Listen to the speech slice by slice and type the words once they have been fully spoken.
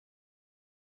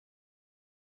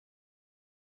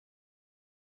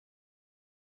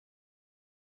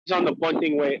on the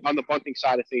bunting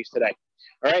side of things today.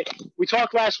 All right. We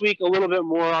talked last week a little bit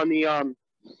more on the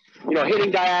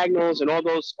hitting diagonals and all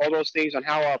those things on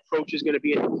how our approach is going to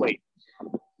be at the plate.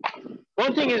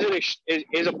 Bunting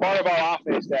is a part of our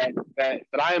offense that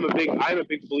I am a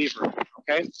big believer in.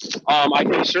 Okay. I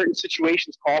think certain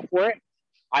situations call for it.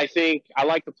 I think I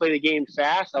like to play the game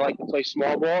fast. I like to play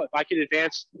small ball. If I can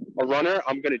advance a runner,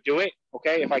 I'm going to do it.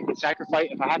 Okay. If I have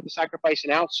to sacrifice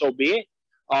an out, so be it.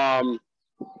 Um,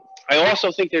 I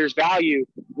also think there's value.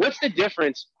 What's the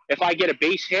difference if I get a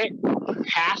base hit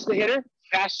past the hitter,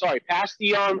 past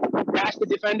the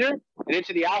defender and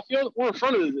into the outfield, or in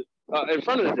front of the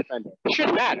defender? It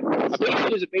shouldn't matter. A base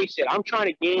hit is a base hit. I'm trying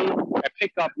to gain and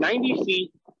pick up 90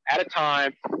 feet at a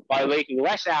time by making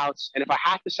less outs. And if I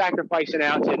have to sacrifice an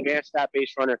out to advance that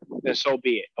base runner, then so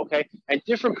be it. Okay. And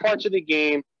different parts of the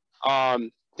game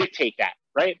dictate that,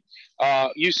 right?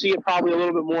 You see it probably a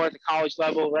little bit more at the college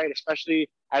level, right? Especially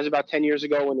as about 10 years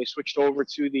ago when they switched over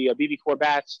to the BB core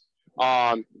bats.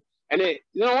 You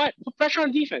know what? Put pressure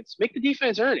on defense. Make the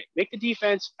defense earn it. Make the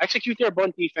defense execute their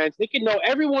bunt defense. They can know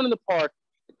everyone in the park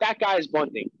that guy is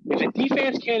bunting. If the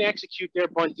defense can't execute their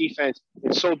bunt defense,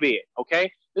 then so be it. Okay?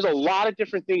 There's a lot of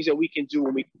different things that we can do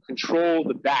when we control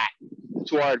the bat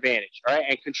to our advantage. All right?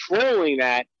 And controlling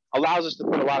that allows us to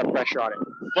put a lot of pressure on it.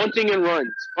 Bunting and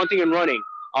running, hit and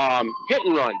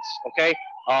runs. Okay?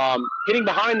 Hitting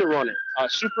behind the runner,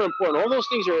 super important. All those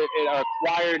things are an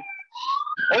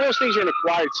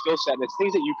acquired skill set, and it's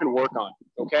things that you can work on.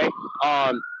 Okay,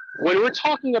 when we're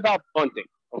talking about bunting,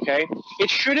 okay, it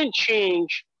shouldn't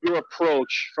change your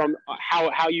approach from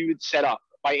how you would set up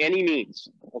by any means.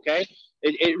 Okay,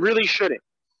 it really shouldn't.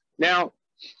 Now,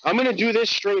 I'm going to do this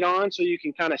straight on so you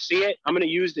can kind of see it. I'm going to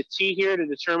use the T here to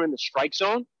determine the strike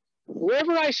zone.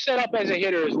 Wherever I set up as a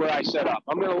hitter is where I set up.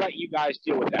 I'm going to let you guys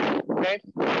deal with that. Okay.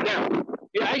 Now,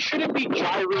 I shouldn't be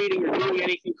gyrating or doing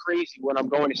anything crazy when I'm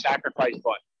going to sacrifice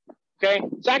bunt. Okay.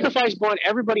 Sacrifice bunt,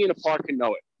 everybody in the park can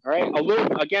know it. All right. A little,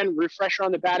 again, refresher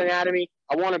on the bat anatomy.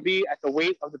 I want to be at the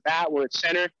weight of the bat where it's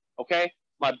centered. Okay.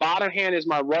 My bottom hand is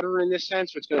my rudder in this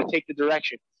sense, so it's going to take the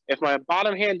direction. If my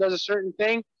bottom hand does a certain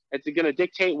thing, it's going to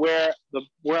dictate where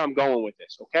I'm going with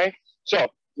this. Okay. So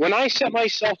when I set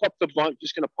myself up to bunt,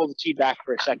 just going to pull the tee back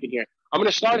for a second here. I'm going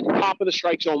to start at the top of the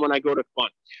strike zone when I go to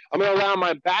bunt. I'm going to allow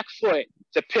my back foot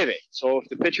to pivot. So if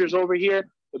the pitcher's over here,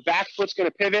 the back foot's going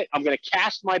to pivot. I'm going to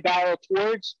cast my barrel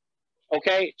towards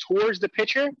the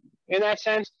pitcher in that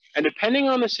sense. And depending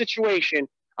on the situation,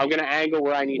 I'm going to angle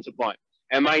where I need to bunt.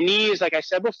 And my knees, like I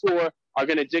said before, are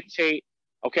going to dictate,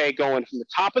 going from the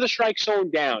top of the strike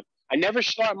zone down. I never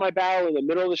start my barrel in the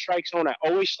middle of the strike zone. I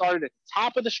always start at the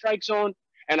top of the strike zone,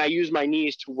 and I use my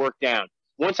knees to work down.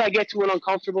 Once I get to an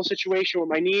uncomfortable situation with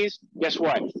my knees, guess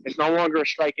what? It's no longer a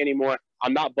strike anymore.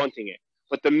 I'm not bunting it.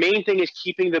 But the main thing is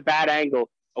keeping the bat angle,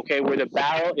 where the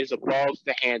barrel is above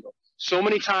the handle. So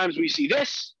many times we see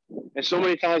this, and so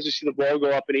many times we see the ball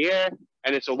go up in the air,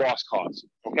 and it's a lost cause.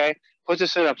 Okay, puts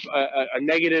us in a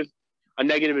negative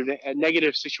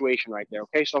situation right there.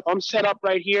 Okay, so if I'm set up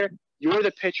right here, you're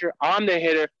the pitcher, I'm the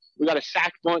hitter. We got a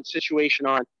sack bunt situation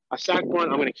on. A sack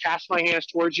bunt, I'm going to cast my hands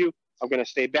towards you. I'm going to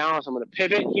stay balanced. I'm going to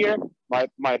pivot here. My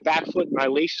back foot, my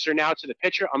laces are now to the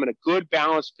pitcher. I'm in a good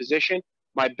balanced position.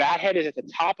 My bat head is at the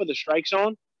top of the strike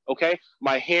zone. Okay.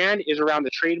 My hand is around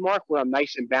the trademark where I'm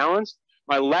nice and balanced.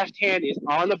 My left hand is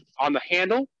on the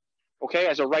handle. Okay.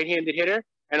 As a right-handed hitter,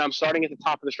 and I'm starting at the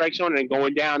top of the strike zone and then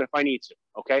going down if I need to.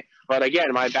 Okay. But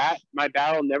again, my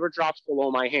barrel never drops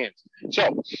below my hands.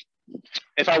 So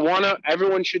if I want to,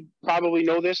 everyone should probably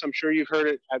know this. I'm sure you've heard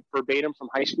it at verbatim from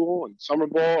high school and summer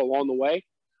ball along the way,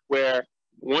 where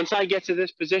once I get to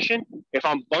this position, if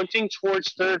I'm bunting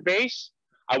towards third base,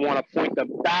 I want to point the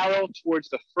barrel towards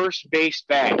the first base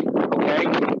bag. Okay.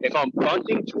 If I'm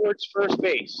bunting towards first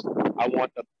base, I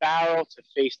want the barrel to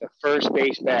face the first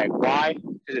base bag. Why?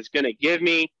 Because it's going to give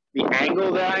me the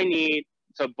angle that I need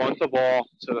to bunt the ball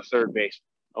to the third baseman.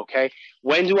 Okay.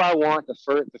 When do I want the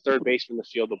third baseman to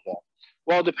field the ball?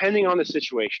 Well, depending on the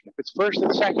situation. If it's first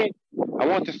and second, I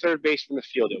want the third baseman to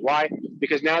field it. Why?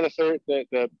 Because now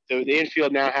the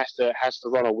infield now has to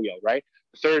run a wheel, right?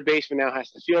 The third baseman now has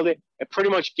to field it. It pretty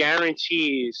much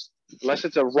guarantees, unless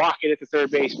it's a rocket at the third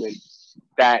baseman,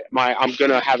 that I'm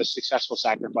gonna have a successful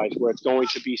sacrifice where it's going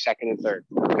to be second and third.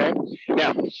 Okay.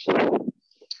 Now,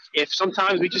 if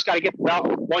sometimes we just got to get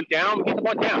the bunt down, we get the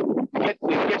bunt down. If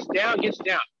it gets down, gets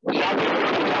down. Shot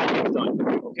gets done.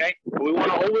 Okay? But we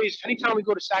want to always, anytime we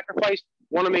go to sacrifice,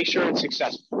 want to make sure it's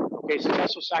successful. Okay?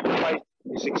 Successful sacrifice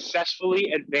is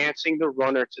successfully advancing the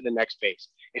runner to the next base.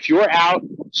 If you're out,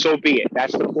 so be it.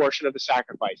 That's the portion of the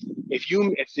sacrifice. If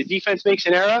the defense makes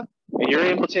an error and you're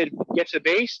able to get to the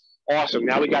base, awesome.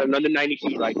 Now we got another 90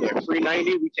 feet right there. Free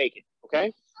 90, we take it,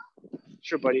 okay?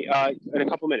 Sure, buddy, in a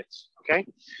couple minutes, okay?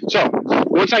 So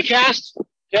once I cast,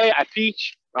 okay, I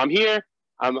peach, I'm here,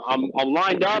 I'm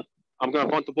lined up. I'm going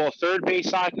to bunt the ball third base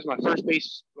side because my first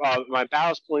base, my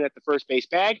barrel's pulling at the first base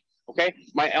bag, okay?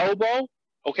 My elbow,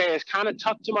 okay, is kind of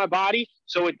tucked to my body,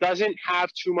 so it doesn't have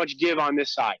too much give on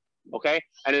this side, okay?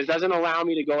 And it doesn't allow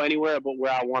me to go anywhere but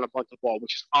where I want to bunt the ball,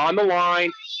 which is on the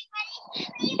line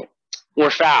or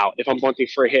foul if I'm bunting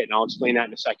for a hit, and I'll explain that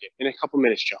in a second, in a couple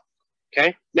minutes, Joe.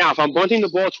 Okay. Now, if I'm bunting the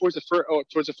ball towards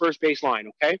the first base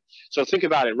line, okay. So think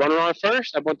about it. Runner on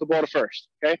first, I bunt the ball to first.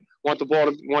 Okay. Want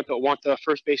the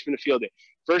first baseman to field it.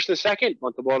 First and second,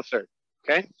 bunt the ball to third.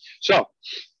 Okay. So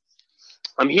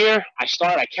I'm here.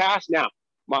 I cast. Now,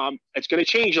 it's going to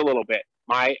change a little bit.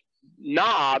 My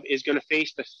knob is going to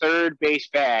face the third base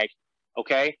bag.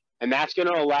 Okay, and that's going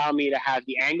to allow me to have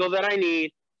the angle that I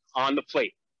need on the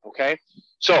plate. Okay.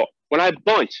 So when I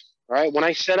bunt. All right, when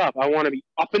I set up, I want to be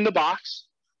up in the box.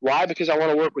 Why? Because I want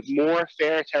to work with more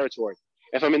fair territory.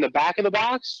 If I'm in the back of the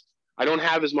box, I don't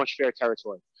have as much fair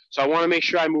territory. So I want to make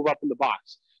sure I move up in the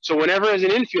box. So whenever as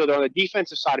an infielder on the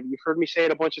defensive side of it, you've heard me say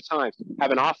it a bunch of times,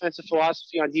 have an offensive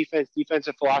philosophy on defense,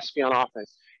 defensive philosophy on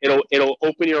offense. It'll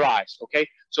open your eyes, okay?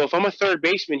 So if I'm a third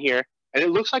baseman here, and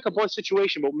it looks like a bunt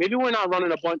situation, but maybe we're not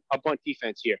running a bunt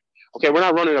defense here. Okay, we're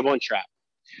not running a bunt trap.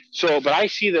 So, but I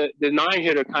see the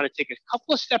 9-hitter kind of take a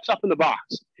couple of steps up in the box,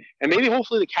 and maybe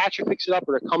hopefully the catcher picks it up,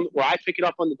 or I pick it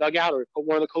up on the dugout, or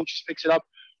one of the coaches picks it up.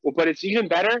 Well, but it's even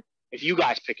better if you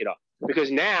guys pick it up,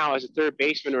 because now as a third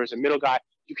baseman or as a middle guy,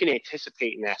 you can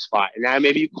anticipate in that spot, and now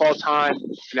maybe you call time,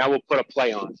 and now we'll put a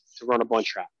play on to run a bunt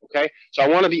trap. Okay, so I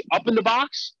want to be up in the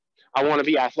box. I want to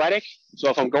be athletic. So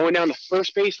if I'm going down the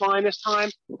first base line this time,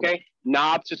 okay,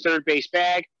 knob to third base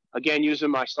bag. Again, using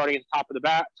my starting at the top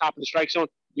of the strike zone,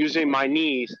 using my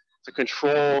knees to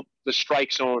control the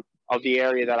strike zone of the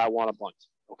area that I want to bunt.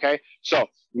 Okay, so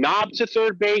knob to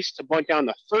third base to bunt down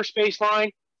the first base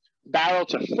line, barrel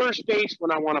to first base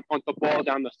when I want to bunt the ball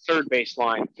down the third base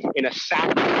line in a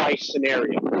sacrifice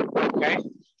scenario. Okay,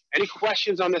 any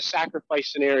questions on the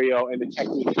sacrifice scenario and the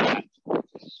technique for that?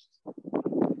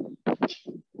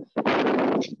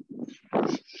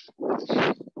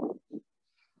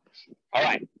 All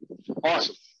right,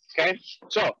 awesome. Okay,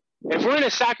 so if we're in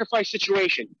a sacrifice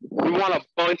situation, we want to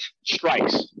bunt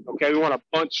strikes. Okay, we want to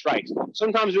bunt strikes.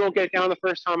 Sometimes we won't get it down the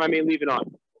first time. I may leave it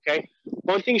on. Okay,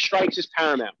 bunting strikes is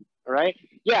paramount. All right.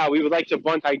 Yeah, we would like to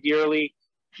bunt ideally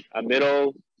a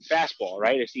middle fastball.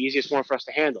 Right, it's the easiest one for us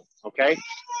to handle. Okay.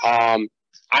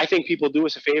 I think people do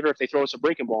us a favor if they throw us a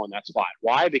breaking ball in that spot.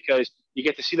 Why? Because you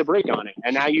get to see the break on it,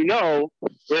 and now you know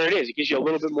where it is. It gives you a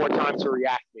little bit more time to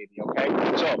react, maybe. Okay.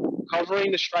 So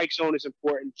covering the strike zone is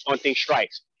important. Bunting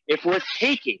strikes. If we're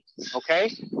taking, okay,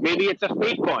 maybe it's a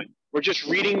fake bunt. We're just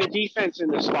reading the defense in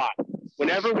the spot.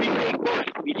 Whenever we fake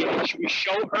bunt, we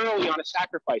show early on a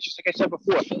sacrifice. Just like I said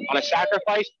before, on a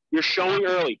sacrifice, you're showing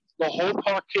early. The whole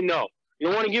park can know. You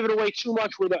don't want to give it away too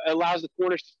much where it allows the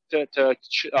corners to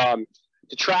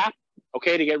trap,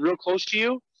 okay, to get real close to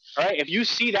you. All right, if you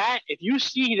see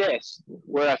this,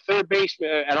 where a third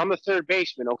baseman, and I'm the third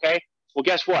baseman, okay, well,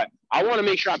 guess what? I want to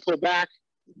make sure I pull back.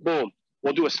 Boom,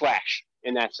 we'll do a slash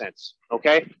in that sense,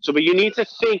 okay? So, but you need to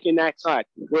think in that side,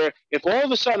 where if all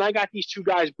of a sudden I got these two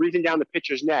guys breathing down the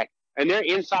pitcher's neck, and they're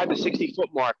inside the 60-foot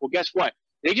mark, well, guess what?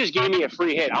 They just gave me a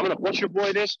free hit. I'm going to butcher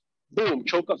boy this. Boom,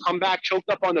 choke up, come back, choked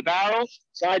up on the barrel,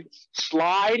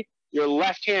 slide your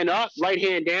left hand up, right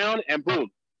hand down, and boom,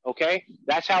 okay?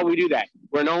 That's how we do that.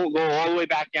 We're not going all the way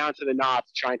back down to the knob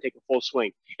to try and take a full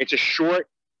swing. It's a short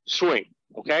swing,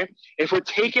 okay? If we're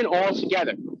taking all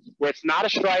together, where it's not a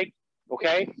strike,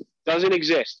 okay, doesn't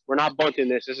exist. We're not bunting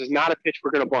this. This is not a pitch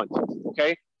we're going to bunt,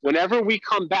 okay? Whenever we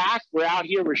come back, we're out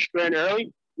here, we're squaring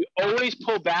early, we always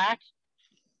pull back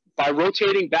by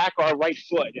rotating back our right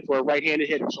foot if we're a right-handed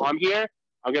hitter. So I'm here,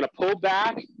 I'm going to pull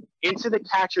back into the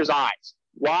catcher's eyes.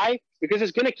 Why? Because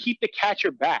it's going to keep the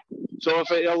catcher back. So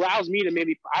if it allows me to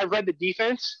maybe, I read the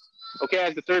defense, okay,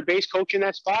 as the third base coach in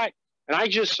that spot, and I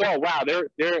just saw, wow,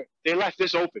 they left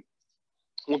this open.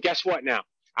 Well, guess what now?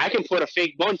 I can put a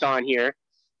fake bunt on here.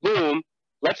 Boom.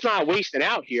 Let's not waste it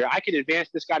out here. I can advance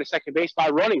this guy to second base by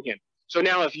running him. So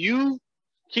now if you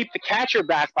keep the catcher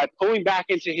back by pulling back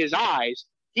into his eyes,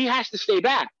 he has to stay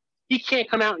back. He can't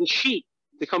come out and cheat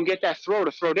to come get that throw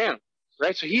to throw down,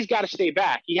 right? So he's got to stay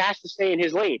back. He has to stay in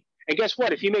his lane. And guess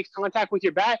what? If he makes contact with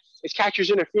your bat, it's catcher's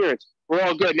interference. We're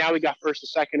all good. Now we got first or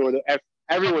second, or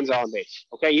everyone's on base.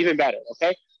 Okay, even better.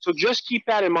 Okay, so just keep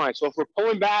that in mind. So if we're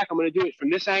pulling back, I'm going to do it from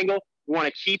this angle. We want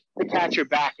to keep the catcher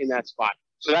back in that spot.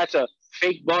 So that's a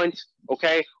fake bunt,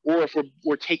 okay, or if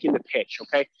we're taking the pitch,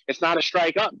 okay? It's not a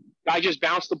strike up. Guy just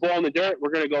bounced the ball in the dirt.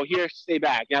 We're going to go here, stay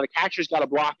back. Now the catcher's got to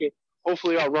block it.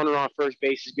 Hopefully our runner on first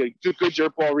base is good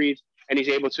dirt ball reads, and he's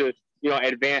able to,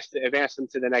 advance them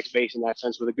to the next base in that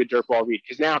sense with a good dirt ball read.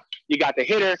 Because now you got the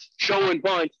hitter showing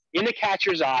bunt in the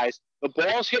catcher's eyes. The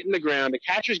ball's hitting the ground. The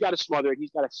catcher's got to smother it.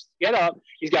 He's got to get up.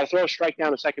 He's got to throw a strike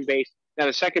down to second base. Now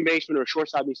the second baseman or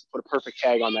shortstop needs to put a perfect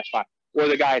tag on that spot, or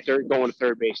the guy at third going to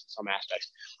third base in some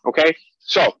aspects. Okay,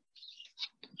 so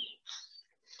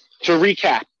to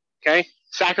recap, okay,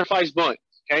 sacrifice bunt.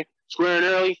 Okay, squaring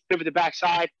early, pivot the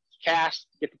backside, cast,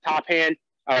 get the top hand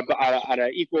at an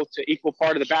equal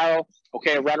part of the barrel.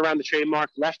 Okay, right around the trademark.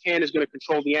 Left hand is going to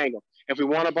control the angle. If we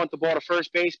want to bunt the ball to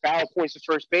first base, barrel points to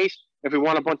first base. If we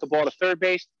want to bunt the ball to third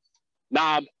base,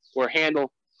 knob or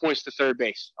handle points to third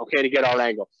base, okay, to get our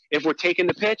angle. If we're taking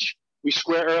the pitch, we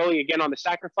square early again on the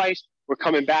sacrifice. We're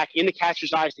coming back in the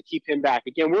catcher's eyes to keep him back.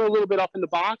 Again, we're a little bit up in the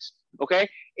box, okay?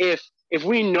 If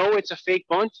we know it's a fake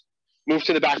bunt, move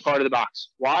to the back part of the box.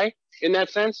 Why? In that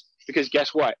sense, because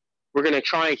guess what? We're going to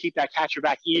try and keep that catcher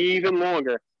back even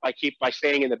longer by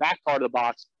staying in the back part of the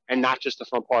box and not just the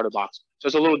front part of the box. So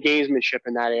it's a little gamesmanship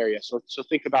in that area. So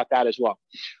think about that as well.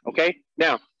 Okay?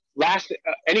 Now, last,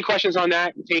 any questions on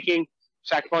that? Taking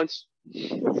sack bunts?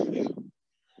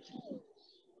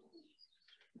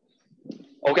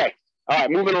 Okay. All right,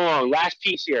 moving along. Last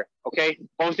piece here. Okay?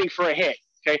 Bunting for a hit.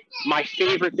 Okay? My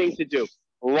favorite thing to do.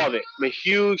 Love it. I'm a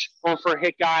huge bunt for a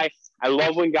hit guy. I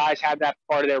love when guys have that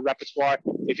part of their repertoire.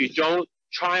 If you don't,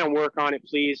 try and work on it,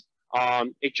 please.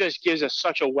 It just gives us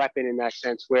such a weapon in that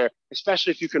sense where,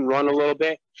 especially if you can run a little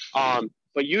bit.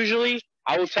 But usually,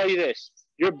 I will tell you this.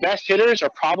 Your best hitters are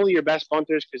probably your best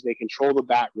bunters because they control the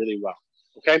bat really well.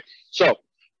 Okay? So,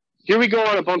 here we go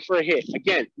on a bunt for a hit.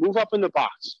 Again, move up in the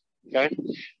box. Okay?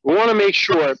 We want to make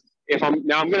sure, I'm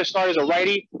going to start as a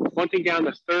righty, bunting down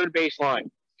the third base line.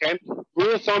 Okay?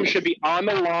 Rule of thumb should be on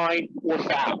the line or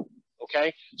foul.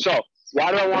 Okay? So,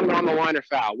 why do I want it on the line or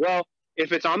foul? Well,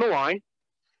 if it's on the line,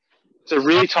 it's a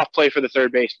really tough play for the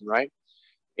third baseman, right?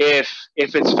 If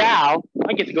it's foul,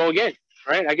 I get to go again,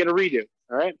 right? I get a redo,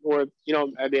 all right? Or,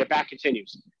 the bat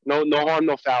continues. No harm,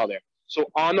 no foul there. So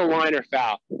on the line or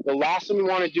foul. The last thing we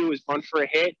want to do is bunt for a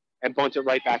hit and bunt it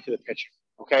right back to the pitcher,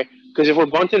 okay? Because if we're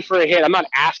bunting for a hit, I'm not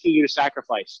asking you to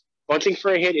sacrifice. Bunting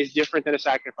for a hit is different than a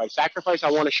sacrifice. Sacrifice,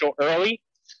 I want to show early,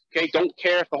 okay? Don't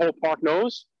care if the whole park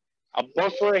knows. A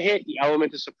bunt for a hit, the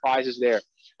element of surprise is there.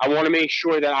 I want to make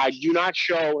sure that I do not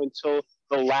show until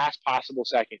the last possible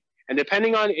second. And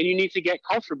depending on, and you need to get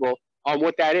comfortable on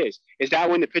what that is. Is that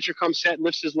when the pitcher comes set,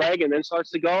 lifts his leg, and then starts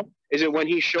to go? Is it when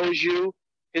he shows you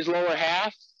his lower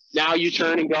half? Now you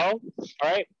turn and go, all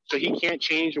right? So he can't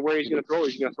change where he's going to throw.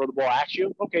 He's going to throw the ball at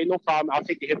you. Okay, no problem. I'll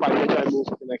take the hit by pitch. I move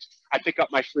to the next. I pick up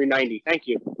my 390. Thank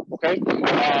you. Okay?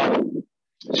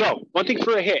 So, bunting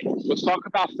for a hit. Let's talk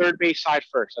about third base side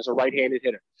first as a right-handed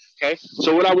hitter. Okay?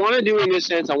 So what I want to do in this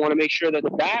sense, I want to make sure that the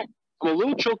bat, I'm a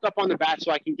little choked up on the bat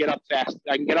so I can get up fast.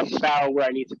 I can get up the barrel where I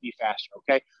need to be faster.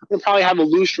 Okay? I'm going to probably have a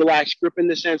loose, relaxed grip in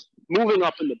this sense, moving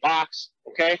up in the box.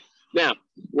 Okay? Now,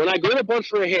 when I go to bunt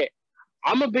for a hit,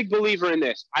 I'm a big believer in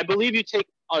this. I believe to take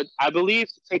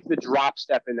the drop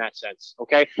step in that sense.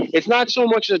 Okay? It's not so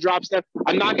much the drop step.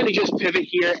 I'm not going to just pivot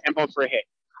here and bunt for a hit.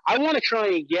 I want to try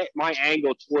and get my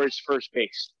angle towards first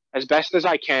base as best as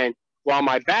I can while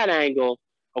my bat angle,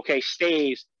 okay,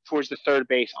 stays towards the third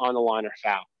base on the line or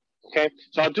foul. Okay?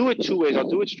 So I'll do it two ways. I'll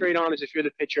do it straight on as if you're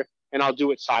the pitcher, and I'll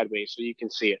do it sideways so you can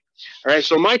see it. All right?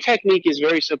 So my technique is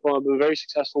very simple. I've been very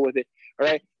successful with it. All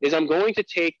right? Is I'm going to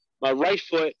take my right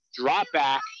foot, drop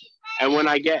back, and when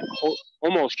I get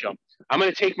almost jump, I'm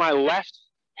going to take my left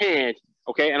hand,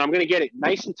 okay, and I'm going to get it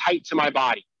nice and tight to my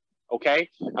body. Okay,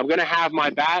 I'm going to have my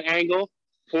bat angle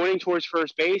pointing towards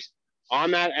first base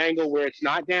on that angle where it's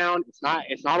not down, it's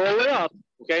not all the way up.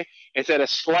 Okay, it's at a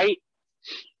slight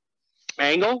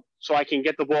angle so I can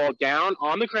get the ball down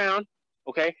on the ground.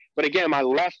 Okay, but again, my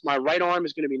right arm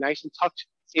is going to be nice and tucked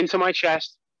into my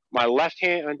chest. My left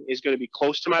hand is going to be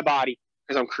close to my body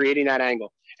because I'm creating that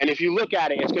angle. And if you look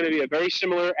at it, it's going to be a very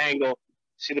similar angle.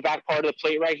 See the back part of the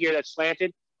plate right here that's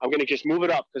slanted? I'm going to just move it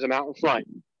up because I'm out in front.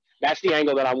 That's the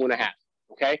angle that I want to have,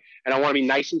 okay? And I want to be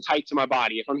nice and tight to my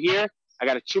body. If I'm here, I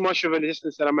got too much of a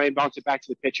distance that I might bounce it back to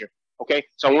the pitcher, okay?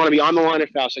 So I want to be on the line of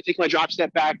foul. So I take my drop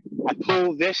step back. I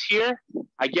pull this here.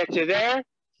 I get to there.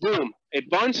 Boom. It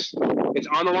bunts. It's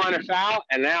on the line of foul.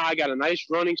 And now I got a nice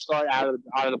running start out of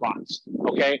the box,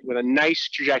 okay, with a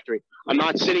nice trajectory. I'm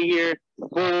not sitting here,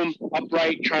 boom,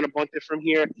 upright, trying to bunt it from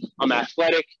here. I'm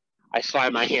athletic. I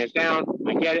slide my hands down.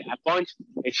 I get it. I bunt.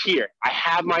 It's here. I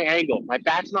have my angle. My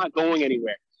bat's not going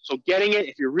anywhere. So getting it,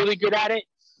 if you're really good at it,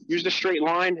 use the straight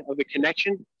line of the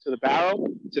connection to the barrel,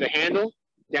 to the handle,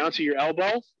 down to your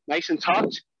elbow, nice and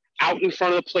tucked, out in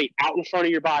front of the plate, out in front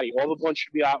of your body. All the blunts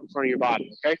should be out in front of your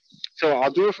body, okay? So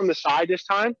I'll do it from the side this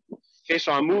time. Okay,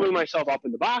 so I'm moving myself up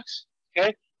in the box,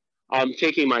 okay? I'm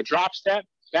taking my drop step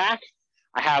back.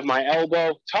 I have my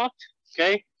elbow tucked,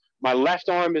 okay? My left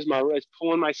arm is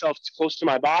pulling myself close to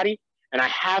my body, and I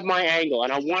have my angle,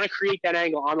 and I want to create that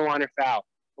angle on the line of foul,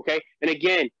 okay? And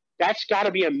again, that's got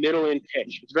to be a middle in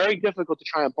pitch. It's very difficult to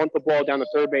try and bunt the ball down the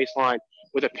third base line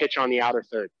with a pitch on the outer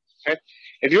third, okay?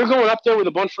 If you're going up there with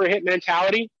a bunt for a hit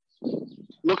mentality,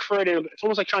 look for it. It's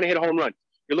almost like trying to hit a home run.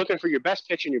 You're looking for your best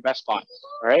pitch in your best spot,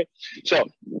 all right? So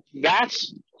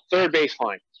that's third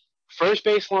baseline. First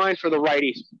baseline for the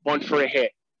righties, bunt for a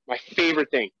hit. My favorite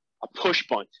thing, a push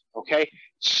bunt, okay?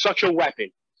 Such a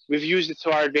weapon. We've used it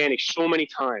to our advantage so many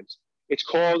times. I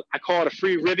call it a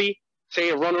free ribby. Say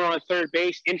a runner on third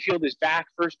base, infield is back,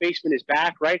 first baseman is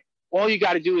back, right? All you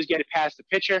got to do is get it past the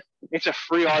pitcher. It's a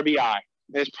free RBI,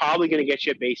 and it's probably going to get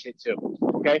you a base hit too,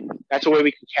 okay? That's a way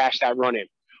we can cash that run in.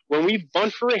 When we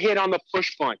bunt for a hit on the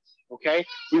push bunt, okay,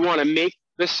 we want to make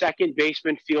the second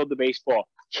baseman field the baseball.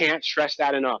 Can't stress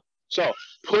that enough. So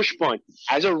push bunt,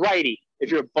 as a righty,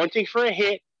 if you're bunting for a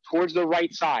hit towards the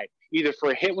right side, either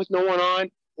for a hit with no one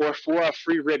on or for a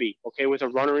free ribby, okay, with a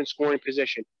runner in scoring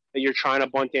position that you're trying to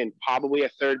bunt in, probably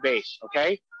at third base,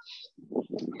 okay?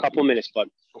 A couple minutes, bud,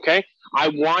 okay? I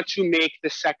want to make the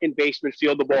second baseman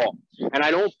field the ball, and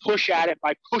I don't push at it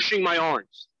by pushing my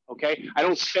arms, okay? I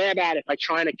don't stab at it by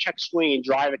trying to check swing and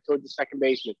drive it towards the second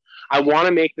baseman. I want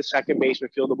to make the second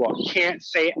baseman field the ball. Can't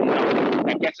say it enough.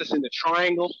 That gets us in the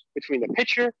triangle between the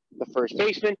pitcher, the first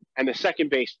baseman, and the second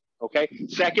baseman, okay?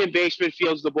 Second baseman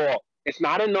fields the ball. It's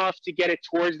not enough to get it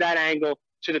towards that angle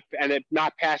and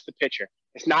not past the pitcher.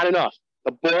 It's not enough.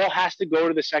 The ball has to go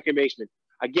to the second baseman.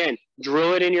 Again,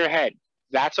 drill it in your head.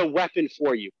 That's a weapon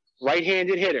for you.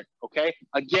 Right-handed hitter, okay?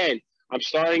 Again, I'm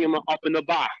starting him up in the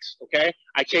box, okay?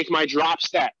 I take my drop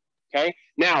step, okay?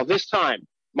 Now, this time,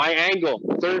 my angle,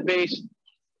 third base,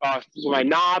 my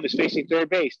knob is facing third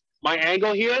base. My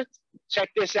angle here, check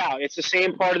this out. It's the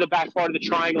same part of the back part of the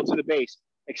triangle to the base,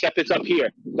 except it's up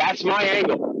here. That's my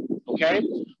angle, okay?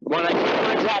 When I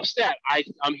take my drop step,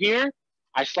 I'm here.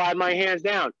 I slide my hands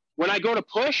down. When I go to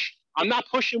push, I'm not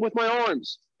pushing with my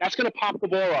arms. That's going to pop the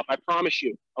ball up, I promise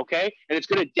you, okay? And it's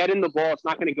going to deaden the ball. It's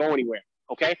not going to go anywhere,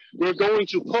 okay? We're going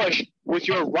to push with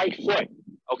your right foot,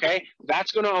 okay?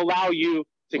 That's going to allow you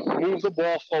to move the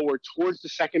ball forward towards the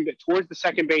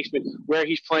second baseman where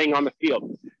he's playing on the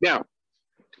field. Now,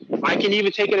 I can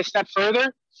even take it a step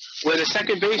further, where the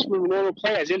second baseman will normally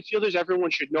play as infielders. Everyone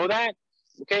should know that,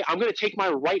 okay? I'm going to take my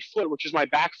right foot, which is my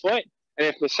back foot,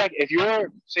 and if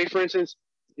you're, say for instance,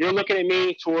 you're looking at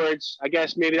me towards, I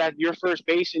guess maybe that's your first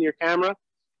base in your camera,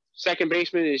 second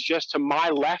baseman is just to my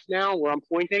left now where I'm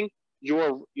pointing. If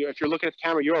you're looking at the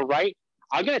camera, you're right.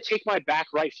 I'm going to take my back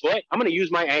right foot. I'm going to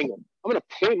use my angle. I'm going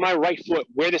to point my right foot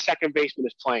where the second baseman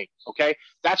is playing, okay?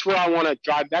 That's where I want to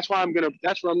drive. That's where I'm going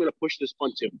to push this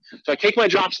punt to. So I take my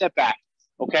drop step back,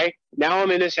 okay? Now I'm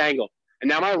in this angle. And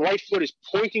now my right foot is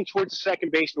pointing towards the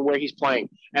second baseman where he's playing,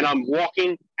 and I'm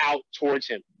walking out towards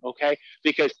him, okay?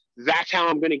 Because that's how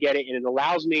I'm going to get it, and it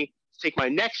allows me to take my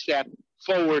next step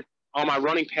forward on my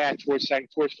running path towards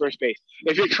first base.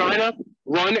 If you're trying to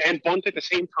run and bunt at the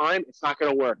same time, it's not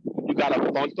going to work. You got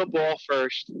to bunt the ball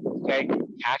first, okay?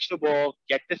 Catch the ball,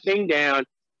 get the thing down,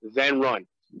 then run.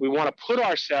 We want to put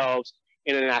ourselves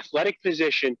in an athletic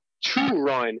position to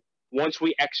run once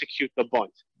we execute the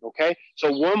bunt. Okay,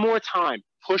 so one more time,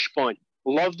 push bunt.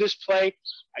 Love this play.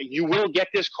 You will get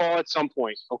this call at some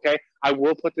point, okay? I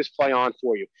will put this play on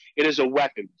for you. It is a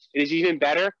weapon. It is even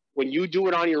better when you do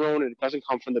it on your own and it doesn't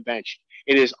come from the bench.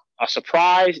 It is a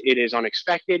surprise. It is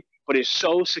unexpected, but it's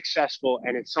so successful,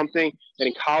 and it's something that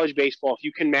in college baseball, if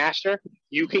you can master,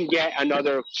 you can get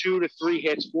another 2 to 3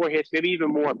 hits, 4 hits, maybe even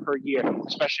more per year,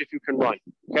 especially if you can run,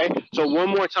 okay? So one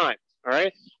more time, all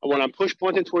right? When I'm push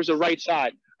bunting towards the right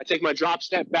side, I take my drop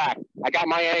step back. I got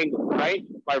my angle, right?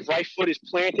 My right foot is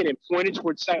planted and pointed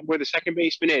towards where the second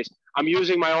baseman is. I'm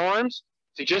using my arms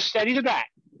to just steady the bat,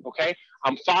 okay?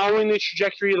 I'm following the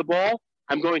trajectory of the ball.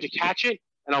 I'm going to catch it,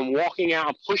 and I'm walking out.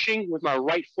 I'm pushing with my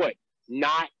right foot,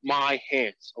 not my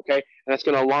hands, okay? And that's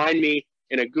going to align me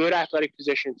in a good athletic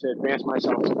position to advance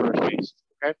myself to first base,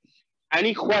 okay?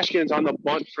 Any questions on the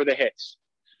bunt for the hits?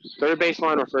 Third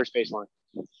baseline or first baseline?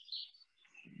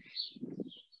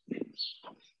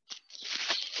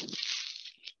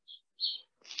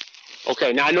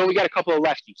 Okay, now I know we got a couple of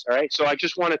lefties, all right? So I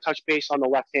just want to touch base on the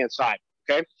left-hand side,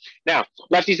 okay? Now,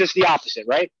 lefties is the opposite,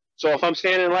 right? So if I'm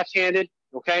standing left-handed,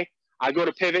 okay, I go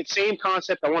to pivot, same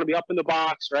concept. I want to be up in the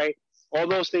box, right? All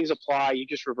those things apply. You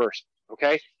just reverse it,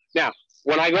 okay? Now,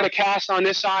 when I go to cast on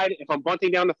this side, if I'm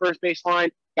bunting down the first baseline,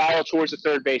 barrel towards the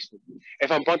third baseman.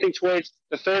 If I'm bunting towards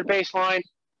the third baseline,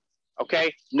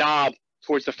 okay, knob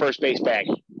towards the first base bag,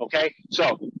 okay?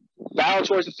 So barrel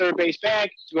towards the third base bag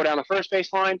to go down the first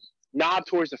baseline, knob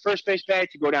towards the first base bag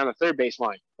to go down the third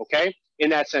baseline, okay? In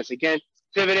that sense, again,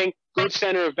 pivoting, good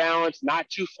center of balance, not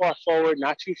too far forward,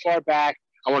 not too far back.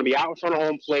 I want to be out in front of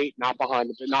home plate, not behind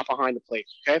the plate,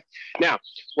 okay? Now,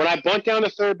 when I bunt down the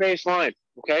third base line,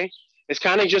 okay, it's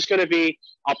kind of just going to be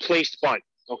a placed bunt,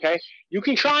 okay? You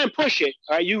can try and push it,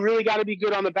 all right? You really got to be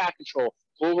good on the back control.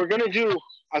 What we're going to do,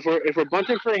 if we're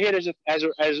bunting for a hit as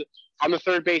on the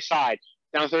third base side,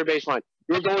 down the third base line,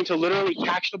 you're going to literally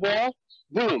catch the ball,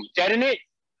 boom, deaden it,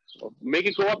 make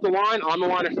it go up the line, on the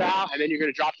line of foul, and then you're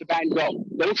going to drop the bat and go.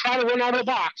 Don't try to run out of the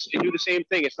box and do the same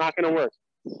thing. It's not going to work.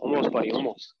 Almost, buddy,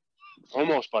 almost.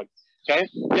 Almost, bud. Okay?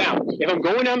 Now, if I'm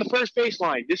going down the first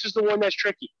baseline, this is the one that's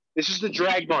tricky. This is the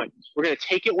drag bunt. We're going to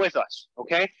take it with us,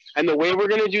 okay? And the way we're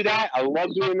going to do that, I love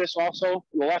doing this also on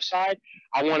the left side.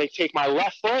 I want to take my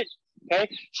left foot, okay?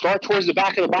 Start towards the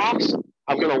back of the box.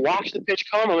 I'm going to watch the pitch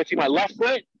come. I'm going to take my left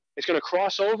foot. It's going to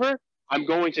cross over. I'm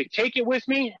going to take it with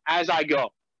me as I go,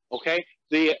 okay?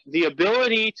 The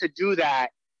ability to do that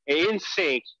in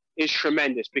sync is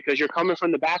tremendous because you're coming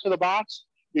from the back of the box.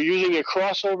 You're using your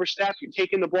crossover step. You're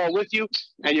taking the ball with you,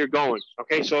 and you're going,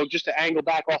 okay? So just to angle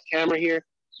back off camera here,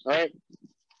 all right?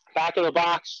 Back of the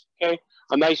box, okay?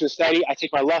 I'm nice and steady. I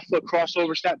take my left foot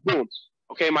crossover step, boom.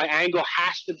 Okay, my angle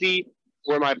has to be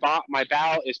where my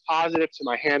barrel is positive to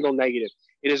my handle negative.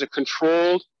 It is a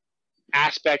controlled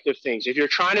aspect of things. If you're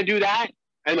trying to do that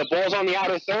and the ball's on the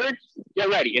outer third, get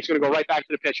ready. It's going to go right back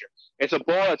to the pitcher. It's a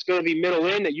ball that's going to be middle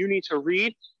in that you need to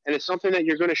read, and it's something that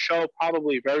you're going to show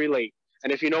probably very late.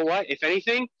 And if you know what, if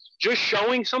anything, just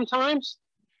showing sometimes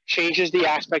changes the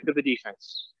aspect of the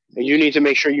defense. And you need to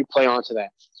make sure you play onto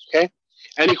that, okay?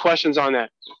 Any questions on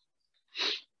that?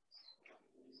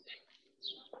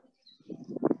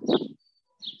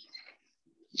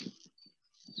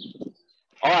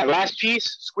 All right, last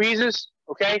piece, squeezes,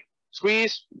 okay?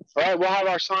 Squeeze, all right, we'll have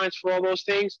our signs for all those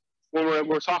things. When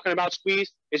we're talking about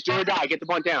squeeze, it's do or die, get the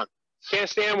bunt down. Can't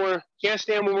stand when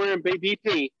we're in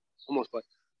BP, almost, but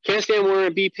can't stand when we're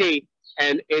in BP,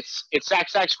 and it's sack,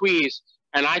 squeeze,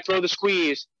 and I throw the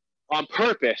squeeze on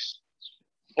purpose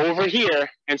over here,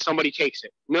 and somebody takes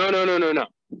it. No.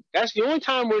 That's the only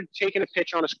time we're taking a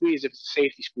pitch on a squeeze if it's a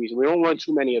safety squeeze, and we don't run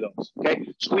too many of those, okay?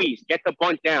 Squeeze, get the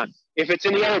bunt down. If it's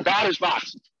in the other batter's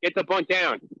box, get the bunt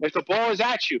down. If the ball is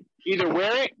at you, either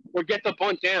wear it or get the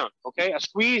bunt down, okay? A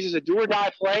squeeze is a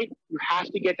do-or-die play. You have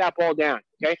to get that ball down,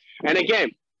 okay? And again,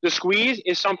 the squeeze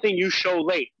is something you show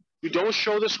late. You don't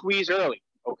show the squeeze early,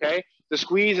 okay? The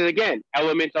squeeze is, again,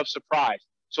 element of surprise.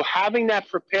 So having that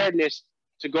preparedness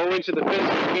to go into the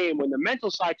physical game when the mental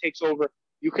side takes over,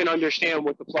 you can understand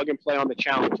what the plug and play on the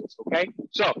challenge is, okay?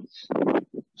 So,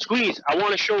 squeeze, I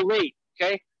want to show late,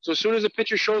 okay? So as soon as the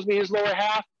pitcher shows me his lower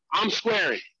half, I'm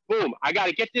squaring. Boom, I got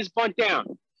to get this bunt down,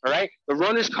 all right? The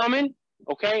runner's coming,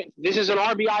 okay? This is an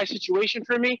RBI situation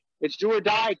for me. It's do or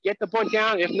die, get the bunt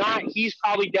down. If not, he's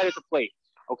probably dead at the plate,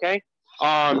 okay?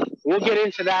 We'll get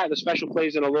into that, the special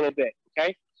plays in a little bit,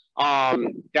 okay?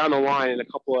 Down the line in a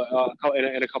couple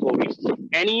of weeks.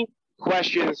 Any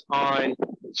questions on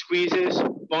squeezes,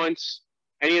 bunts,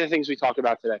 any of the things we talked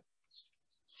about today?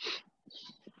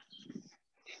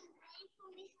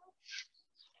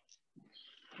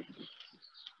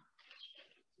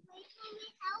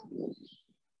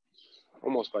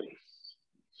 Almost, buddy.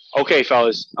 Okay,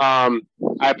 fellas. I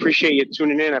appreciate you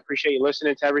tuning in. I appreciate you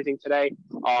listening to everything today.